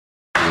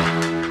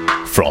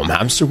from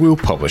Hamster Wheel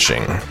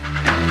Publishing.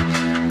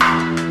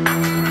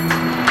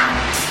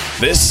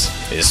 This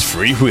is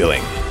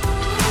Freewheeling,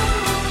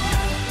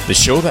 the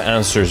show that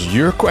answers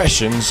your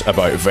questions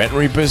about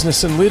veterinary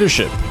business and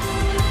leadership.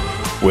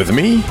 With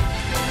me,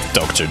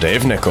 Dr.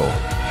 Dave Nichol.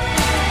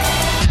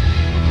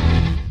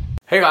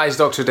 Hey guys,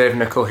 Dr. Dave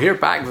Nichol here,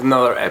 back with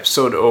another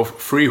episode of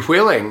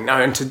Freewheeling.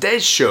 Now, in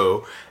today's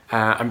show,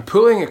 I'm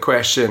pulling a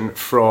question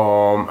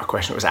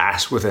that was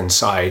asked within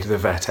the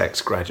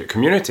VetX graduate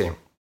community.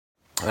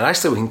 And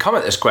actually, we can come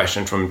at this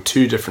question from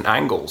two different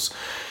angles.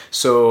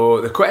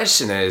 So the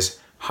question is,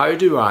 how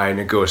do I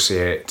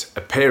negotiate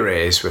a pay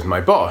raise with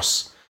my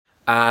boss?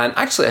 And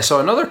actually, I saw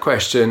another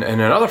question in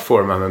another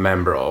forum I'm a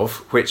member of,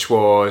 which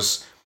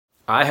was,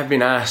 I have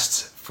been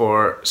asked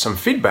for some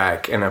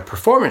feedback in a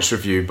performance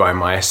review by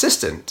my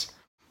assistant.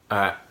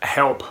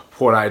 Help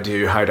what I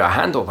do, how do I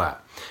handle that?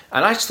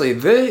 And actually,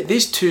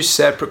 these two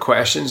separate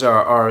questions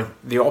are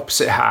the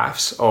opposite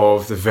halves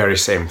of the very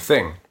same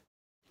thing.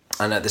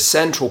 And at the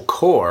central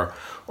core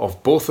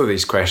of both of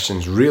these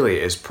questions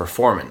really is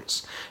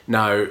performance.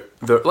 Now,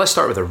 let's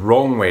start with the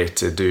wrong way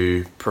to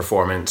do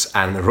performance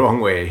and the wrong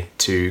way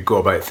to go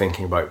about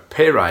thinking about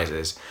pay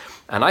rises.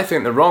 And I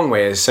think the wrong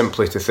way is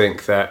simply to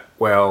think that,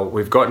 well,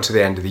 we've gotten to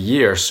the end of the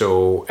year,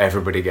 so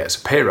everybody gets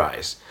a pay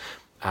rise.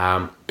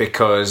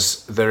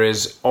 Because there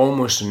is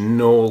almost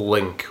no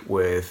link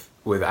with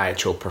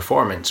actual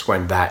performance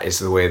when that is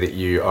the way that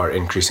you are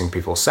increasing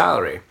people's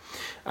salary.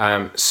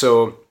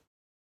 So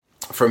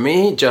for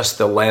me, just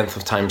the length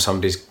of time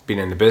somebody's been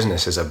in the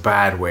business is a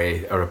bad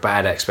way or a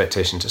bad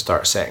expectation to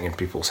start setting in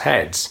people's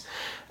heads.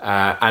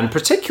 And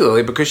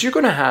particularly because you're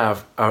going to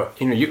have,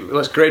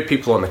 let's grade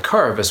people on the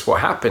curve is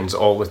what happens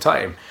all the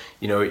time.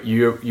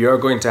 You're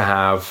going to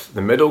have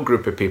the middle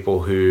group of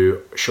people who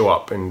show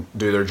up and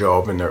do their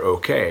job and they're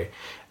okay.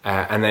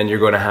 And then you're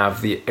going to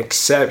have the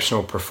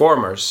exceptional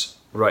performers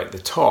right at the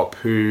top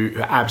who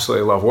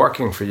absolutely love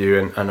working for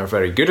you and are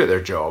very good at their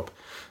job,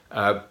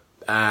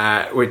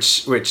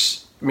 which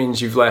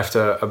means you've left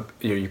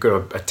you've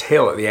got a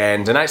tail at the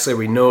end. And actually,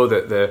 we know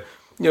that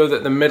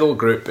the middle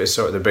group is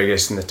sort of the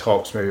biggest, and the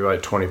top's maybe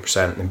about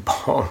 20%, and the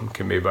bottom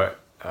can be about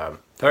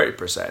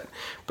 30%.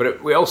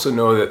 But we also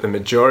know that the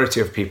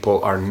majority of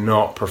people are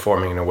not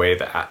performing in a way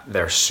that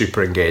they're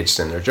super engaged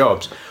in their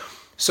jobs.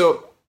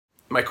 So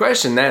my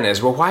question then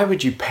is, well, why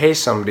would you pay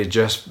somebody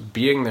just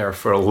being there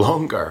for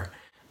longer?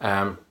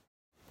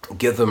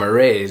 Give them a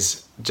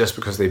raise just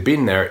because they've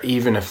been there,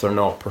 even if they're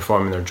not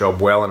performing their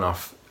job well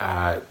enough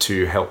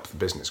to help the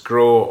business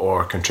grow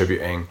or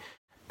contributing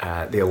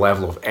the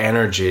level of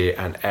energy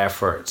and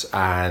effort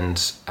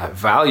and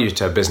value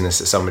to a business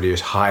that somebody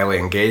who's highly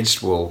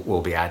engaged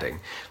will be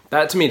adding.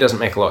 That to me doesn't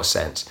make a lot of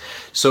sense.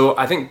 So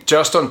I think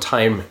just on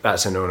time,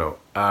 that's a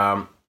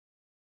no-no.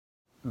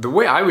 The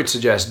way I would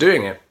suggest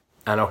doing it,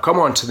 and I'll come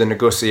on to the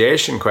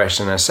negotiation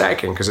question in a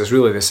second because it's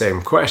really the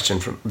same question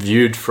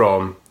viewed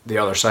from the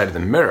other side of the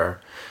mirror.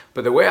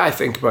 But the way I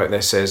think about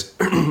this is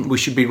we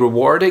should be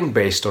rewarding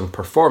based on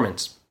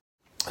performance,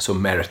 so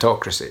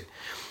meritocracy.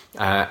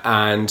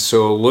 And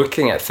so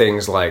looking at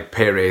things like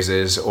pay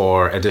raises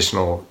or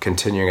additional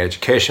continuing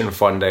education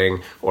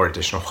funding or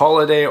additional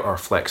holiday or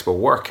flexible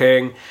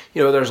working,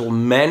 there's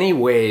many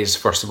ways,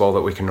 first of all,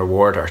 that we can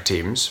reward our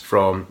teams,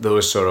 from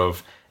those sort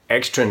of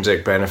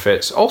extrinsic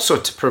benefits also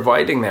to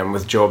providing them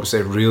with jobs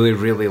they really,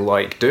 really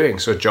like doing.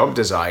 So job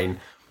design,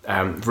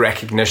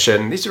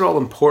 recognition, these are all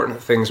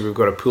important things we've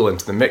got to pull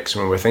into the mix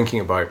when we're thinking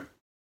about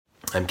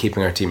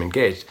keeping our team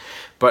engaged.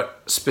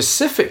 But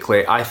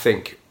specifically, I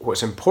think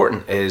what's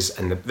important is,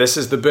 and this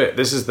is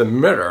the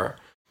mirror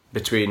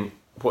between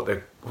what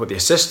the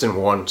assistant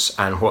wants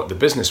and what the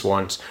business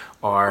wants,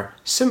 are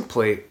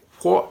simply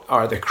what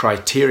are the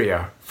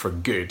criteria for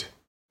good.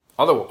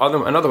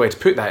 Another way to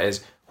put that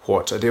is,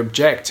 what are the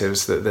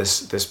objectives that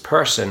this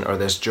person or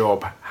this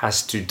job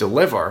has to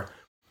deliver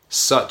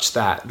such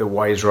that the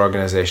wider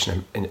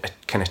organization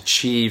can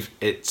achieve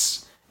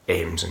its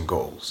aims and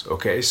goals,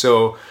 okay?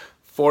 So,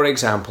 for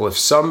example, if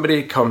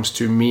somebody comes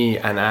to me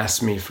and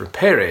asks me for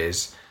pay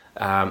raise,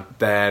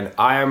 then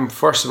I am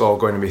first of all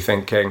going to be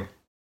thinking,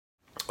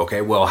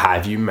 okay, well,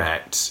 have you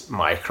met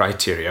my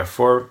criteria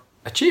for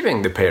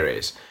achieving the pay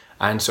raise?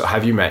 And so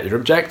have you met your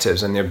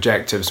objectives? And the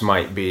objectives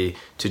might be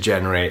to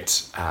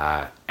generate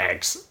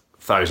X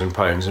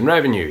 £1,000 in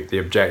revenue. The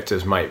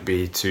objectives might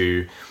be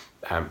to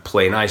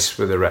play nice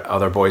with the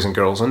other boys and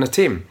girls on the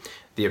team.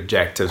 The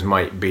objectives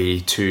might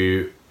be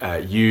to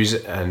use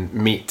and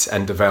meet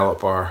and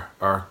develop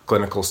our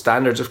clinical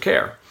standards of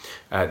care.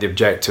 The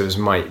objectives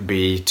might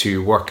be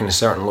to work in a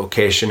certain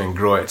location and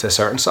grow it to a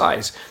certain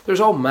size. There's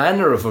all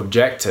manner of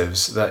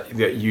objectives that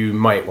you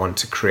might want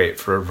to create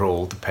for a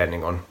role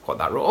depending on what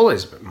that role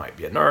is. It might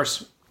be a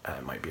nurse,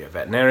 it might be a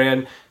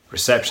veterinarian,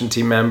 reception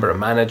team member, a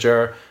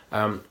manager,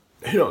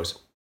 who knows?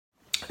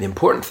 The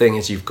important thing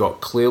is you've got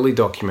clearly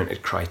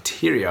documented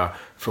criteria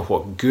for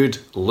what good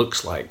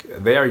looks like.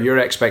 They are your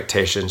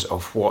expectations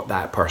of what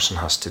that person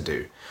has to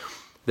do.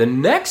 The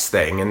next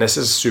thing, and this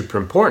is super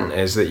important,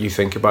 is that you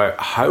think about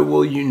how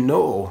will you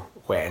know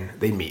when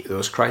they meet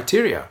those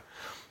criteria.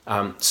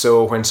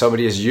 So when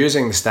somebody is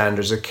using the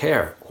standards of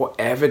care, what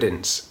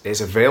evidence is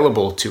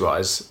available to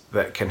us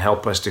that can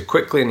help us to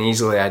quickly and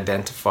easily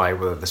identify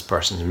whether this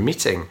person is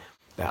meeting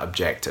that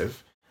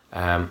objective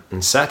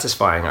and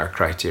satisfying our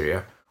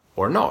criteria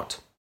or not?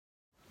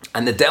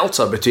 And the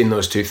delta between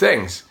those two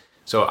things.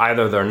 So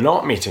either they're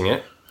not meeting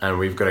it and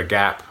we've got a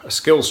gap, a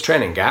skills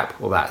training gap,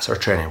 well, that's our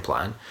training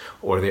plan,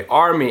 or they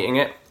are meeting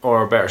it,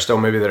 or better still,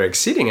 maybe they're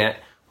exceeding it,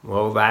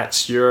 well,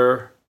 that's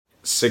your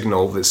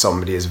signal that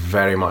somebody is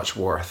very much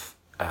worth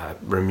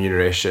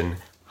remuneration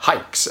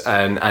hikes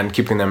and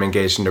keeping them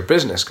engaged in their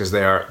business, because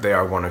they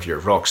are one of your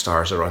rock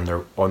stars, or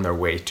on their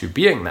way to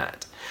being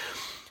that.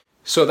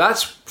 So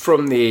that's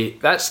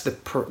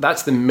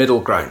the middle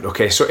ground.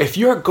 Okay, so if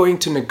you're going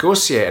to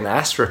negotiate and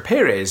ask for a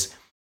pay raise,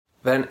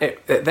 then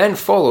it then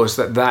follows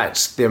that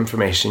that's the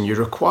information you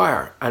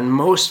require. And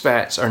most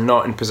vets are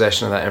not in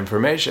possession of that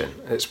information.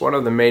 It's one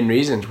of the main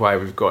reasons why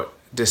we've got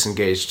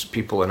disengaged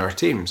people in our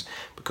teams,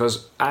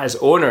 because as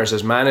owners,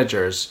 as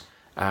managers,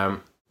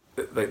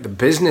 the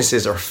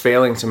businesses are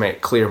failing to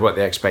make clear what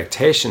the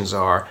expectations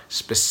are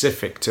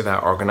specific to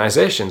that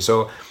organization.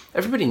 So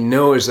everybody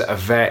knows that a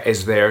vet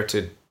is there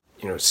to,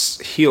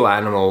 heal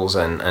animals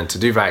and to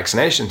do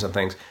vaccinations and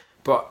things,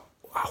 but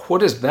what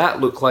does that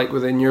look like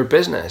within your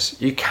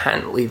business? You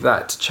can't leave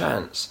that to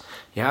chance.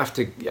 You have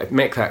to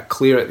make that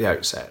clear at the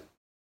outset.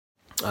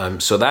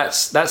 So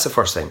that's the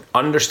first thing.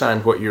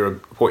 Understand what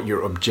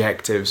your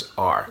objectives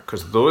are,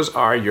 because those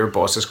are your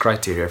boss's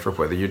criteria for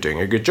whether you're doing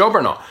a good job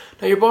or not.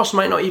 Now, your boss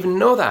might not even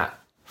know that.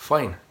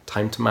 Fine,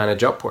 time to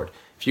manage upward.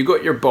 If you go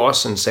to your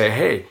boss and say,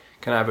 "Hey,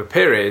 can I have a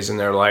pay raise?" and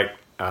they're like,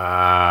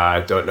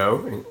 "I don't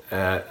know,"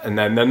 and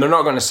then they're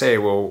not going to say,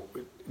 "Well,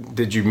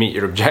 did you meet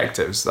your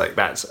objectives?" Like,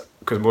 that's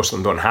because most of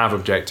them don't have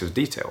objectives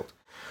detailed.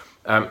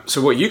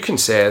 So what you can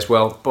say is,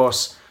 "Well,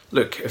 boss,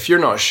 look, if you're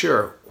not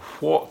sure,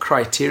 what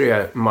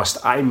criteria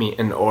must I meet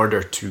in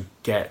order to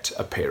get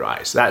a pay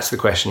rise?" That's the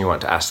question you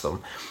want to ask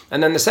them.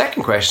 And then the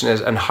second question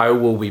is, and how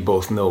will we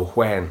both know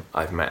when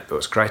I've met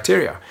those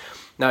criteria?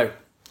 Now,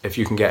 if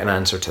you can get an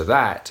answer to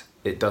that,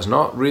 it does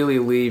not really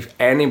leave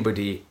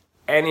anybody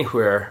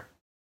anywhere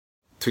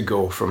to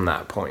go from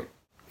that point.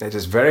 It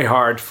is very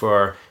hard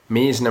for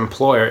me as an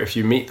employer, if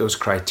you meet those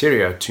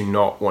criteria, to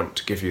not want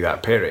to give you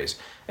that pay raise.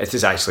 It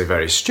is actually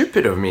very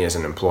stupid of me as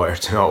an employer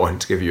to not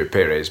want to give you a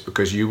pay raise,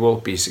 because you will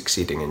be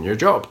succeeding in your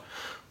job.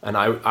 And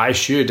I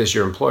should, as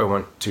your employer,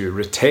 want to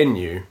retain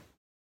you,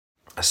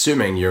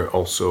 assuming you're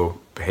also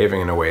behaving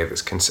in a way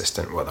that's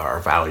consistent with our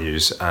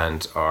values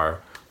and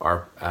our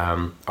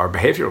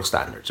behavioral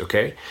standards,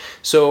 okay?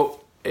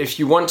 So if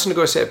you want to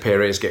negotiate a pay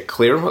raise, get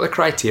clear on what the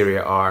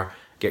criteria are,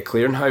 get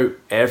clear on how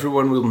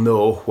everyone will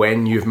know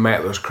when you've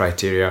met those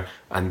criteria,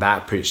 and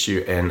that puts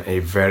you in a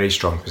very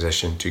strong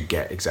position to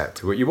get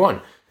exactly what you want.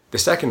 The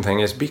second thing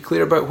is, be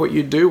clear about what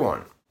you do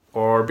want,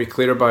 or be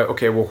clear about,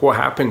 okay, well, what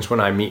happens when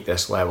I meet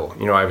this level?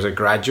 I was a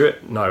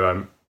graduate, now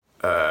I'm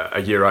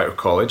a year out of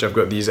college, I've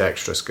got these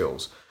extra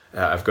skills.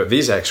 I've got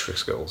these extra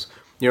skills.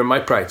 My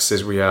practice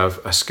is we have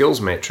a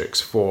skills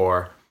matrix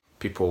for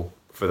people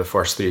for the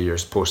first 3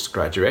 years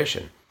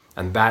post-graduation.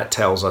 And that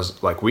tells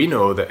us, like, we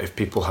know that if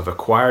people have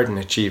acquired and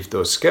achieved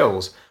those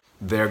skills,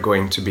 they're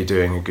going to be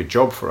doing a good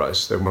job for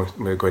us. They're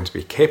going to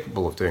be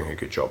capable of doing a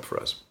good job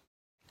for us.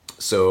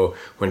 So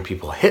when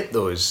people hit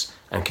those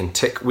and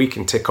we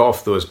can tick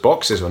off those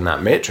boxes on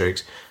that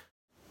matrix,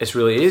 it's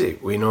really easy.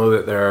 We know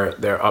that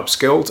they're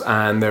upskilled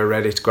and they're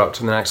ready to go up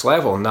to the next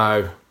level.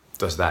 Now,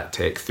 does that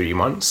take 3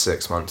 months,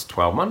 6 months,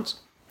 12 months?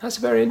 That's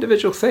a very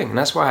individual thing. And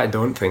that's why I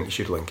don't think you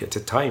should link it to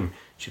time.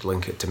 You should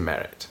link it to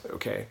merit,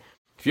 okay?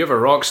 If you have a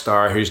rock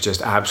star who's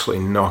just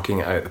absolutely knocking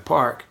it out of the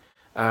park,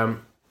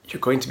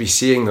 you're going to be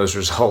seeing those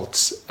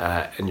results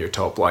in your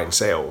top line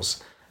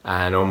sales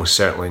and almost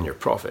certainly in your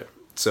profit.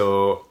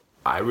 So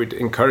I would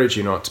encourage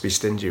you not to be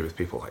stingy with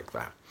people like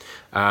that.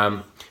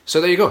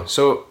 So there you go.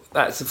 So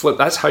that's the flip.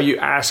 That's how you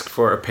ask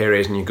for a pay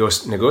raise and you go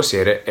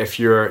negotiate it. If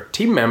your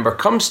team member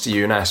comes to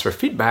you and asks for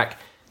feedback,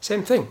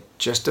 same thing.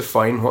 Just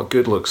define what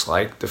good looks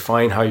like.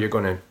 Define how you're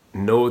going to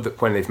know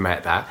that when they've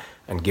met that,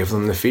 and give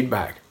them the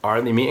feedback.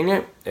 Are they meeting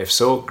it? If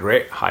so,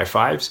 great, high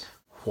fives.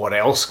 What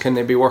else can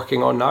they be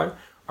working on now?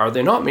 Are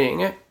they not meeting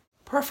it?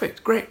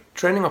 Perfect, great,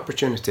 training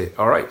opportunity.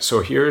 All right,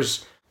 so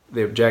here's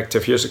the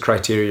objective, here's the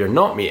criteria you're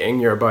not meeting.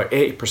 You're about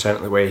 80%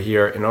 of the way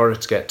here. In order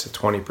to get to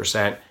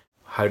 20%,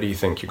 how do you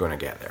think you're going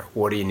to get there?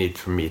 What do you need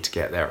from me to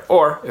get there?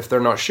 Or if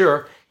they're not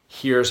sure,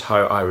 here's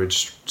how I would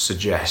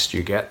suggest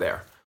you get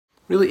there.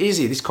 Really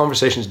easy. These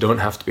conversations don't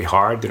have to be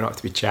hard. They don't have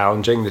to be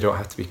challenging. They don't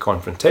have to be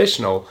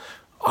confrontational,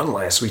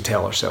 unless we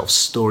tell ourselves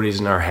stories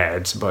in our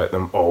heads about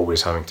them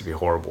always having to be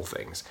horrible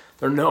things.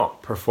 They're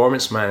not.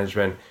 Performance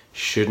management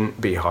shouldn't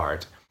be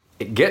hard.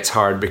 It gets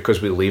hard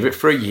because we leave it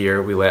for a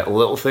year, we let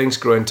little things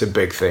grow into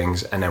big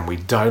things, and then we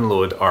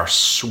download our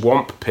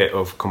swamp pit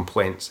of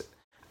complaints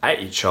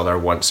at each other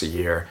once a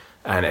year,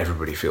 and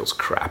everybody feels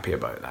crappy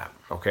about that,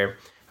 okay?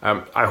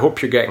 I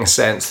hope you're getting a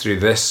sense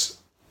through this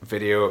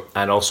video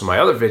and also my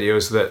other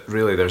videos that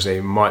really there's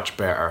a much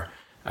better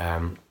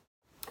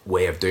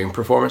way of doing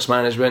performance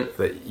management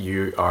that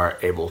you are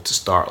able to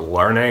start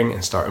learning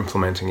and start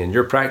implementing in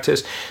your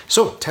practice.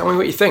 So tell me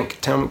what you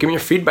think. Give me your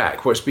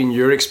feedback. What's been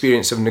your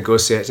experience of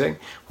negotiating?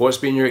 What's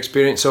been your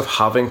experience of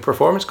having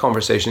performance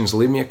conversations?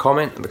 Leave me a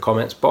comment in the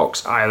comments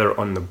box, either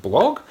on the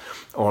blog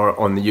or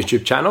on the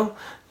YouTube channel.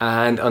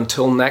 And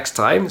until next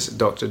time, this is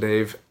Dr.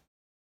 Dave.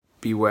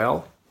 Be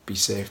well, be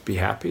safe, be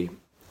happy.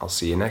 I'll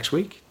see you next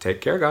week.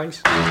 Take care,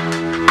 guys.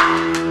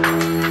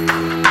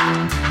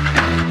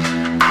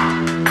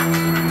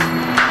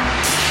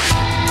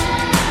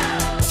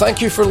 Thank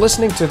you for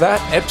listening to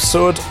that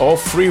episode of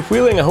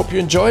Freewheeling. I hope you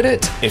enjoyed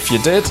it. If you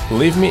did,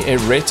 leave me a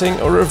rating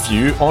or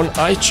review on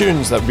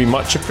iTunes. That would be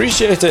much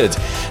appreciated.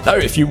 Now,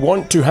 if you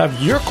want to have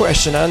your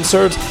question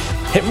answered,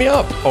 hit me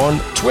up on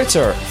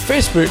Twitter,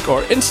 Facebook,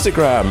 or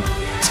Instagram.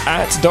 It's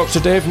at Dr.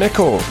 Dave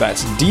Nicol.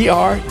 That's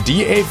DrDaveNicol.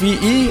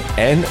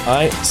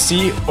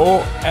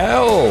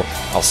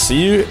 I'll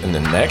see you in the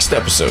next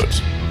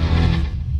episode.